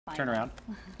Turn around.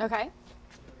 Okay.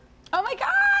 Oh my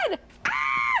God!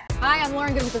 Ah! Hi, I'm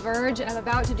Lauren Good with The Verge, and I'm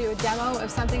about to do a demo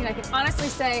of something that I can honestly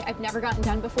say I've never gotten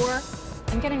done before.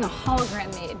 I'm getting a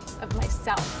hologram made of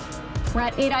myself. We're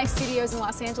at 8i Studios in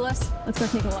Los Angeles. Let's go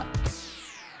take a look.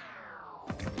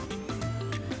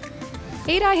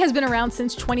 8i has been around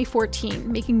since 2014,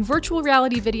 making virtual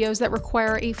reality videos that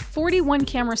require a 41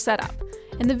 camera setup.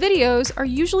 And the videos are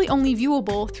usually only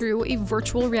viewable through a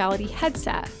virtual reality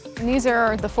headset. And these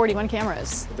are the 41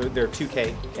 cameras. They're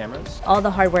 2K cameras. All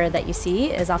the hardware that you see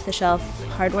is off-the-shelf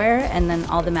hardware, and then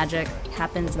all the magic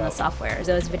happens in the software.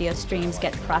 Those video streams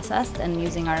get processed and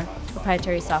using our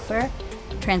proprietary software,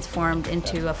 transformed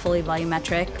into a fully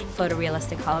volumetric,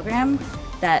 photorealistic hologram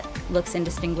that looks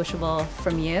indistinguishable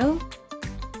from you.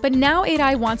 But now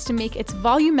 8i wants to make its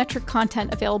volumetric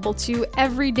content available to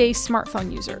everyday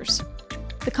smartphone users.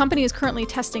 The company is currently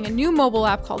testing a new mobile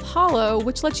app called Holo,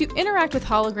 which lets you interact with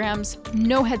holograms,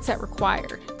 no headset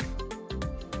required.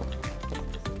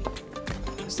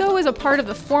 So as a part of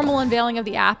the formal unveiling of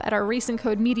the app at our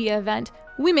Recode Media event,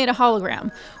 we made a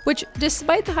hologram, which,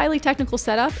 despite the highly technical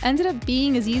setup, ended up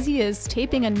being as easy as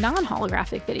taping a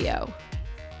non-holographic video.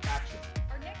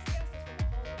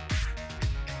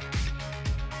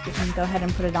 You can go ahead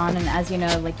and put it on, and as you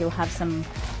know, like, you'll have some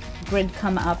grid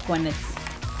come up when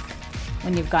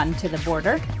you've gotten to the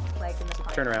border.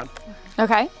 Turn around.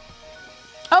 Okay.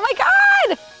 Oh my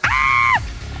God! Ah!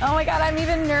 Oh my God, I'm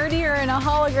even nerdier in a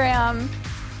hologram.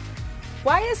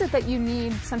 Why is it that you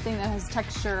need something that has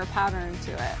texture or pattern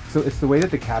to it? So it's the way that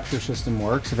the capture system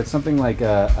works. If it's something like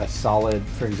a solid,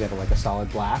 for example, like a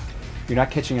solid black, you're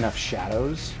not catching enough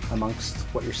shadows amongst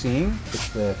what you're seeing. It's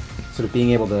the sort of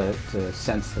being able to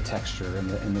sense the texture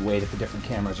and the way that the different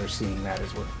cameras are seeing that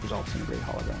is what results in a great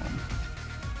hologram.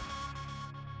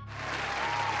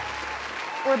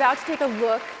 We're about to take a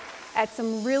look at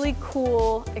some really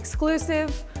cool,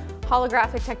 exclusive,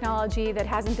 holographic technology that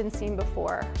hasn't been seen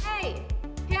before. Hey,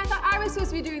 I thought I was supposed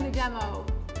to be doing the demo.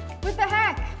 What the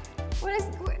heck?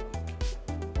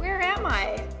 Where am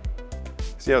I?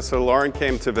 Yeah, so Lauren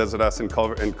came to visit us in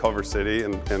Culver City,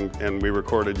 and we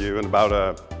recorded you. In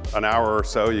about an hour or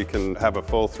so, you can have a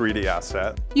full 3D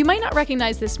asset. You might not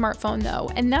recognize this smartphone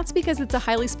though, and that's because it's a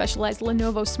highly specialized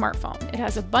Lenovo smartphone. It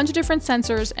has a bunch of different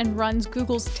sensors and runs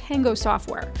Google's Tango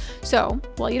software. So,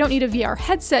 while you don't need a VR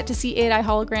headset to see 8i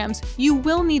holograms, you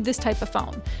will need this type of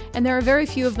phone, and there are very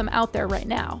few of them out there right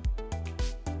now.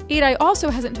 8i also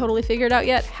hasn't totally figured out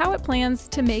yet how it plans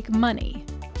to make money.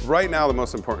 Right now, the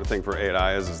most important thing for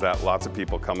 8i is that lots of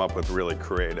people come up with really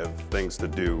creative things to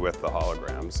do with the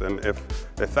holograms. And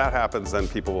if that happens, then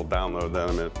people will download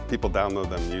them. If people download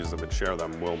them, use them, and share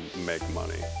them, we'll make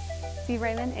money. Steve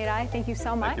Raymond, 8i, thank you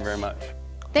so much. Thank you very much.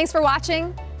 Thanks for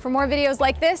watching. For more videos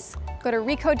like this, go to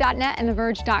recode.net and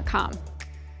theverge.com.